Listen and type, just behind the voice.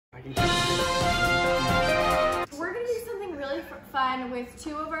We're gonna do something really fun with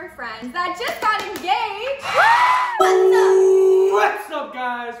two of our friends that just got engaged. What's up,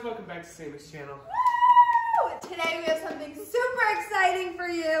 guys? Welcome back to Lisenba's channel. Woo! Today we have something super exciting for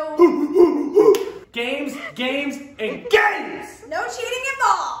you. Games, games, and games! No cheating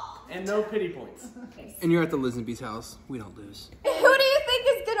involved. And no pity points. And you're at the Lisenba's house. We don't lose. Who do you think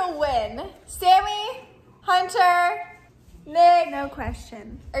is gonna win? Sammy, Hunter, Nick, No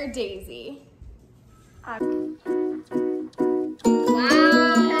question. or Daisy? Wow.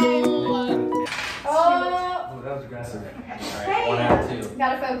 Oh, that was aggressive. hey, 1 out of 2.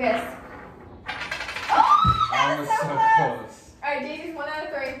 gotta focus. Oh, that was Almost so so close. close. All right, Daisy's 1 out of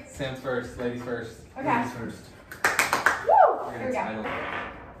 3. Sam's first, ladies first. Okay. Ladies first. Woo! We're Here we gonna go. title.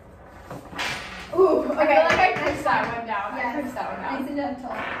 Ooh, okay. I feel like I pushed that one down. Yes. I pushed that one down. Nice and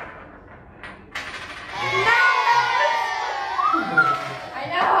gentle. No! I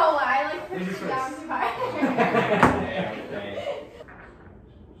know. I like pushed Ladies it down first. too high.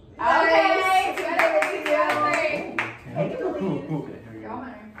 Okay. Okay. 2 out of 3. 2 out of 3. Okay, here we Go, go.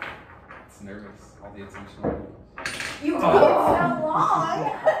 Hunter. It's nervous. All the attention. You took so long.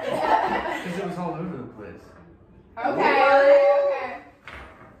 Because it was all over the place. Okay. Okay.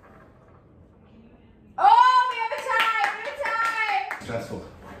 Oh, we have a tie. We have a tie. Stressful.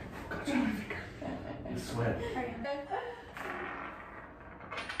 Got you on my finger. I sweat.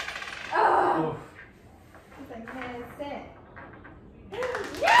 Oh. Oh. It's like, man, sit.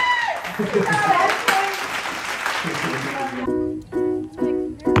 Yes!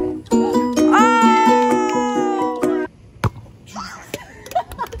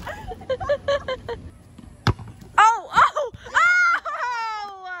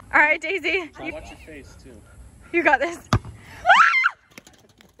 All right, Daisy. Watch your face, too. You got this.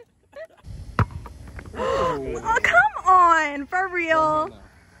 Oh, come on, for real.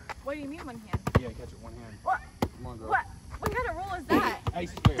 What do you mean one hand? Yeah, catch it one hand. What? Come on, girl. What kind of rule is that? I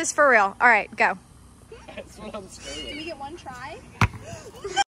swear. This for real. All right, go. That's what I'm saying. Did we get one try?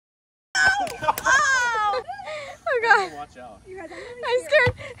 Oh! Oh God! Watch out. You guys, I'm really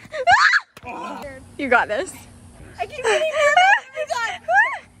I'm scared. You got this. I keep getting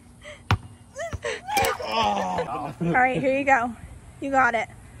Oh. All right, here you go. You got it.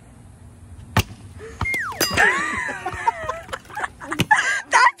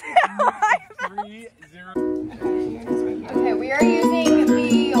 That's how I 3-0. Okay, we are using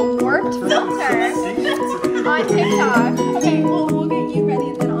the warped filter on TikTok. Okay, we'll get you ready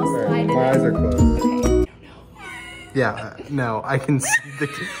and then I'll slide it. My eyes are closed. Okay. Yeah, no, I can see the.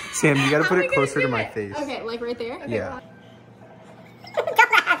 Sam, you gotta put it closer to my face. Okay, like right there? Okay, Yeah.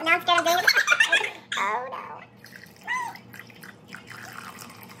 Now it's gonna be. Oh no.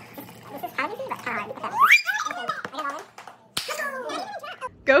 This is kind of but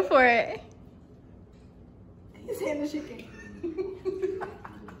go for it. His hand is shaking.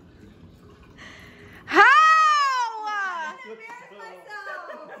 How?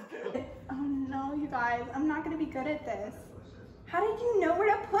 Oh no, you guys. I'm not gonna be good at this. How did you know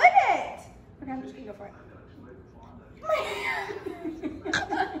where to put it? Okay, I'm just gonna go for it.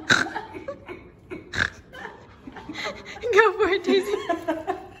 Go for it, Daisy.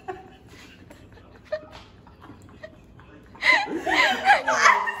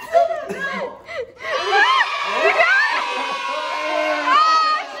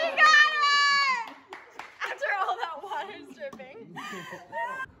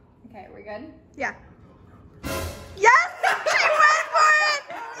 Okay, we're good? Yeah. Yes! She went for it!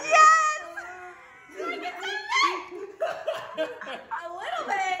 Yes! A little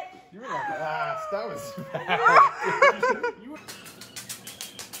bit. You were like last. That was bad. You were...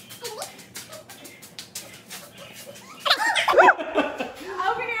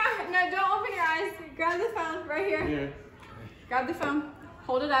 Open your eyes. No, don't open your eyes. Grab the phone right here. Yeah. Grab the phone.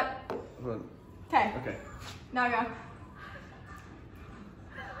 Hold it up. Okay. Okay. Now go.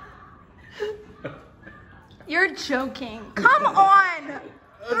 You're joking. Come on.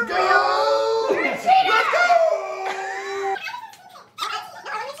 Let's go! You're cheating. Let's go.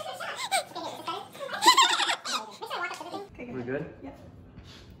 We good? Yep.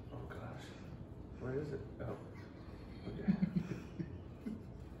 Oh, gosh. Where is it? Oh. Okay.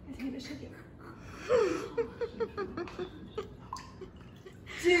 His hand is shaking.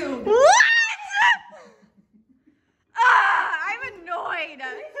 Dude. What? Ah, I'm annoyed.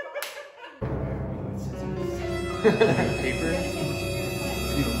 Paper?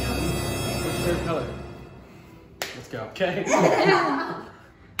 What's your favorite color? Let's go. Okay.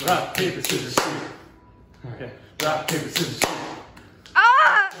 Rock, paper, scissors, shoot. Okay. Rock, paper, scissors, shoot.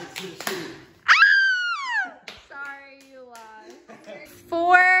 Ah! Scissors, shoot. Ah! Sorry, you lost.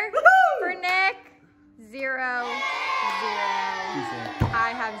 4, 0, 0.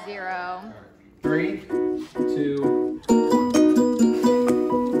 I have 0. 3, 2,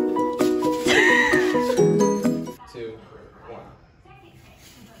 2, 1.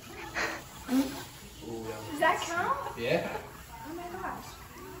 Does that count? Yeah. Oh my gosh.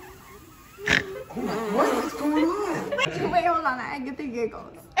 What's going on? Wait, hold on. I get the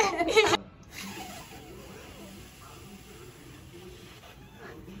giggles.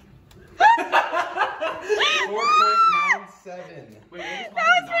 4.97. Wait, That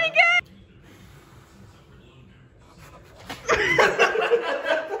was pretty good.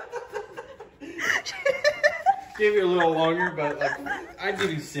 Gave you a little longer, but like I'd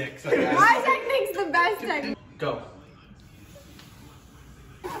give you 6. I guess. My technique's the best technique. Go.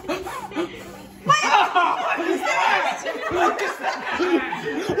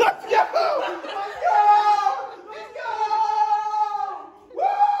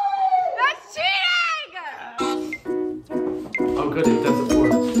 That's cheating! Oh, good, it does it for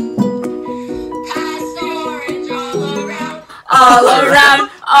us. All around,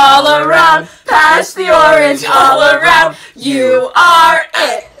 all around, pass the orange all around. You are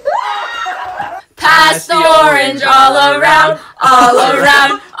it. Pass the orange all around, all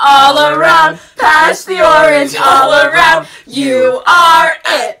around, all around. Pass the orange all around. You are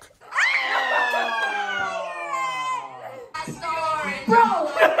it. Pass the orange all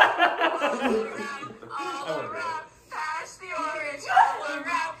around, pass the orange all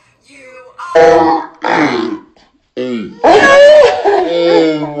around. You are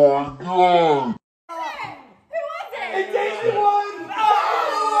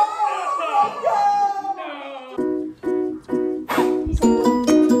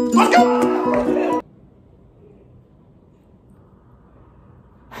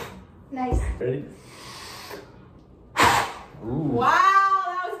Nice. Ready? Wow,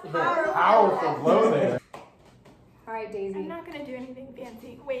 that was powerful. Powerful blow there. All right, Daisy. I'm not gonna do anything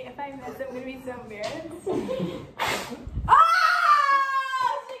fancy. Wait, if I miss, I'm gonna be so embarrassed.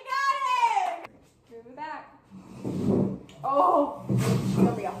 Oh, she got it! Move it back. Oh, it's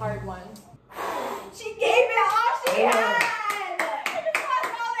gonna be a hard one. She gave it all she had! It just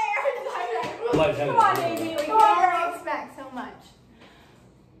lost all the air inside. Come on, baby. We can already expect so much.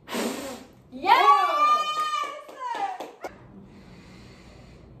 Yes!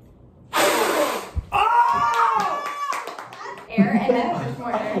 Air and then there's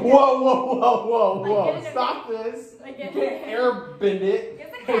more air. Whoa, whoa, whoa, whoa, whoa. Like, Stop this. Like You can't air bend it.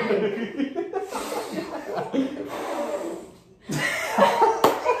 Yes, I can.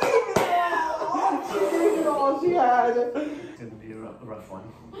 All she had. It's gonna be a rough one.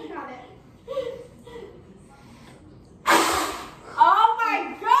 I got it. Oh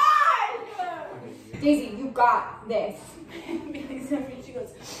my gosh! Daisy, you got this. Bailey's happy. She goes,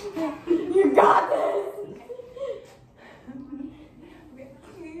 you got this! Okay,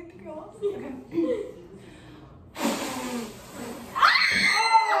 you get to go. Okay.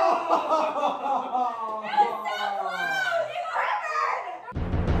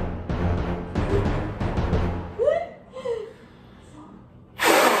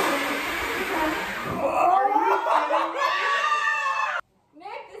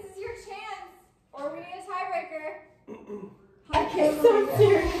 Nick, this is your chance. Or we need a tiebreaker. I can't so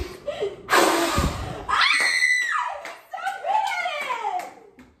serious. Ah! So good at it!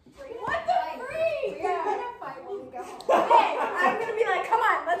 What the freak? We are gonna fight when we go home. Hey, I'm gonna be like, come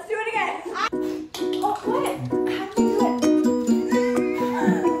on, let's do it again. Oh, what? How do you do it?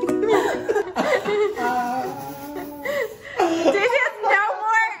 Daisy has no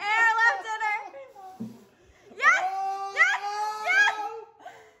more air left in her. Yes! Yes! Yes!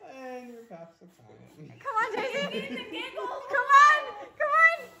 And you're pacifying. Come on, Daisy. Come on! Come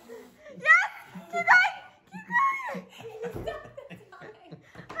on! Yes! Keep going! Keep going!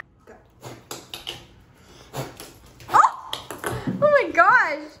 Oh! Oh my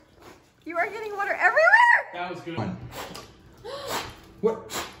gosh! You are getting water everywhere! That was good.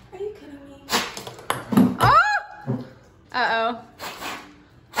 What? Are you kidding me? Oh! Uh-oh.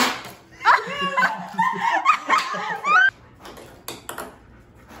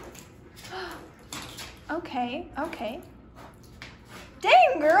 Okay, okay.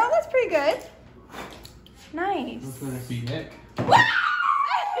 Dang, girl, that's pretty good. Nice. That's gonna be Nick. Connor.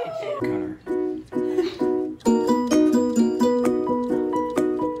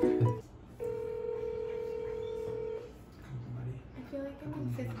 I feel like I'm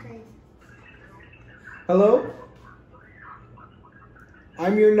in 5th grade. Hello?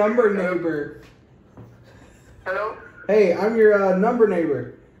 I'm your number neighbor. Hello? Hey, I'm your number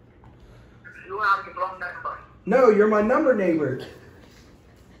neighbor. You have the wrong number. No, you're my number neighbor.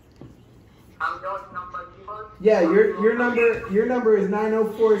 I'm your number Yeah, your number is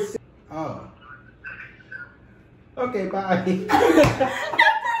 9046. Oh. Okay, bye. That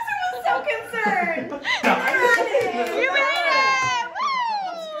person was so concerned. You made it!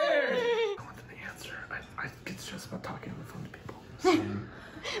 I want the answer. I get stressed about talking on the phone to people.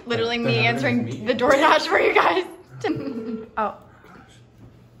 Literally Then me everything's answering me. the DoorDash for you guys. Oh.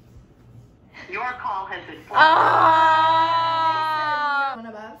 Your call has been Oh. One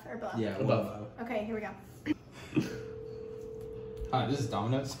above or below? Yeah, above. Okay, here we go. Hi, this is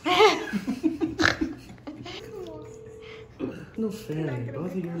Domino's. No fair.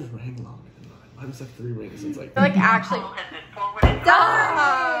 Both of yours rang longer than mine. Mine was like 3 rings. It's like. They're like actually. call has been forwarded. Should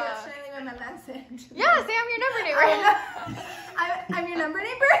I leave him a message? Yeah, say I'm your number neighbor. I'm your number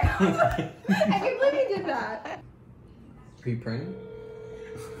neighbor? I can't believe you did that. Are you praying?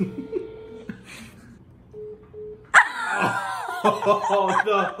 Oh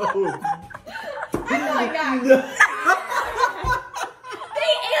no! I feel like that.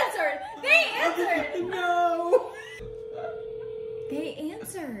 They answered. No! They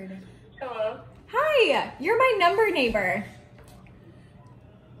answered. Hello. Hi, you're my number neighbor.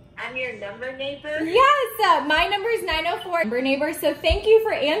 I'm your number neighbor. Yes, my number is 904 number neighbor, so thank you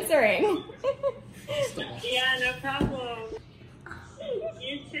for answering. Yeah, no problem.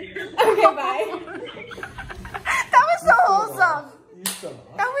 You too. Okay, bye. That was so wholesome. You still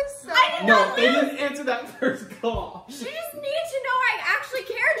That was so. No, they didn't answer that first call. She just needed to know I actually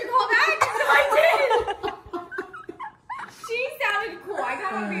cared to call back, so I did. She sounded cool. I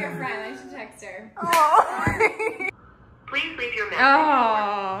got to be your friend. I should text her. Please leave your message.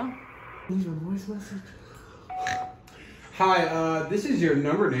 Oh. Leave a voice message. Hi, this is your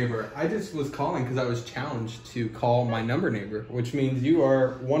number neighbor. I just was calling because I was challenged to call my number neighbor, which means you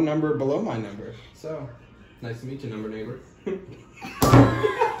are one number below my number. So, nice to meet you, number neighbor.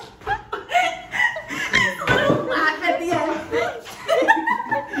 Laugh at the end.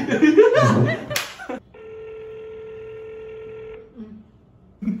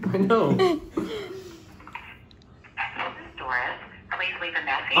 I know. This is Doris. Please leave a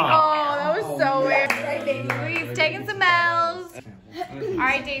message. Oh, that was so weird. We've taken some L's. All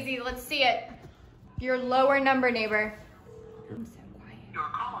right, Daisy, let's see it. Your lower number neighbor. I'm so quiet. Your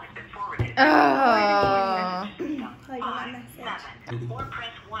call has been forwarded. Oh. Like my message. 7 or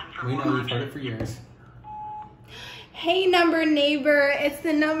press 1 for We more know we've heard options. it for years. Hey, number neighbor, it's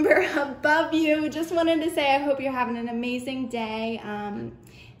the number above you. Just wanted to say I hope you're having an amazing day.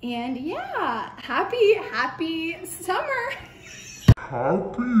 And yeah, happy summer. Happy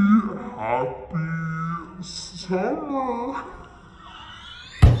summer.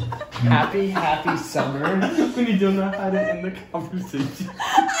 When you don't know how to end the conversation.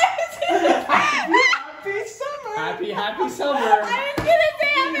 Happy summer. Happy summer. I was gonna say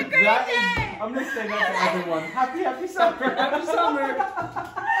have a great That day. is, I'm gonna say that to everyone. Happy summer. Happy summer.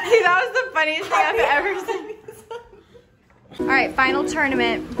 That was the funniest thing I've ever seen. All right, final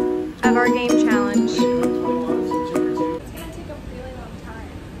tournament of our game challenge. It's gonna take a really long time.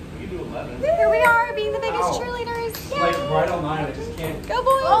 We can do 11. Here we are, being the biggest Ow. cheerleaders. Yay. Like right on mine, I just can't. Go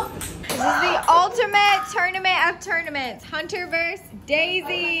boys! This is the ultimate tournament of tournaments. Hunter versus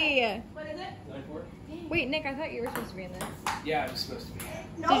Daisy. What is it? 94? Wait, Nick, I thought you were supposed to be in this. Yeah, I was supposed to be.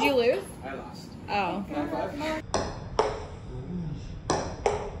 Did you lose? I lost. Oh. 95?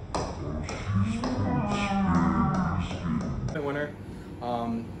 The winner.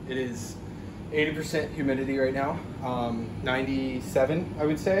 It is 80% humidity right now. 97, I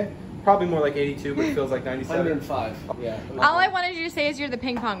would say. Probably more like 82, but it feels like 97. 105. Yeah. All I wanted you to say is you're the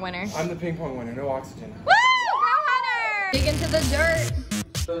ping pong winner. I'm the ping pong winner. No oxygen. Woo! Go Hunter! Dig into the dirt.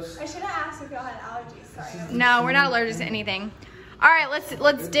 I should have asked if y'all had allergies. Sorry. No, we're not allergic to anything. All right,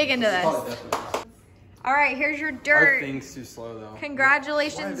 let's dig into this. All right, here's your Our dirt. thing's too slow though.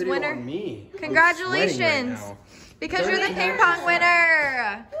 Congratulations, Why a video winner. on me? I'm Congratulations. sweating right now. Because you're the ping pong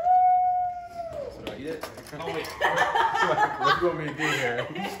winner. So do I eat it? Oh wait. What do you want me to do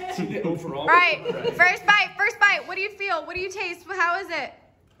here? Overall. All right, first bite. What do you feel? What do you taste? How is it?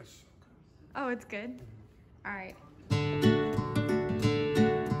 Oh, it's good. All right.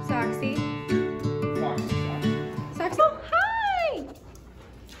 Soxy. Soxy. Oh, hi.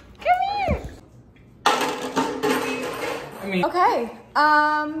 Come here. I mean, Okay.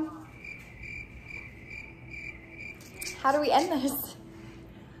 How do we end this?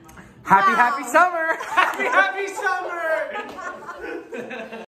 Happy summer! Happy summer!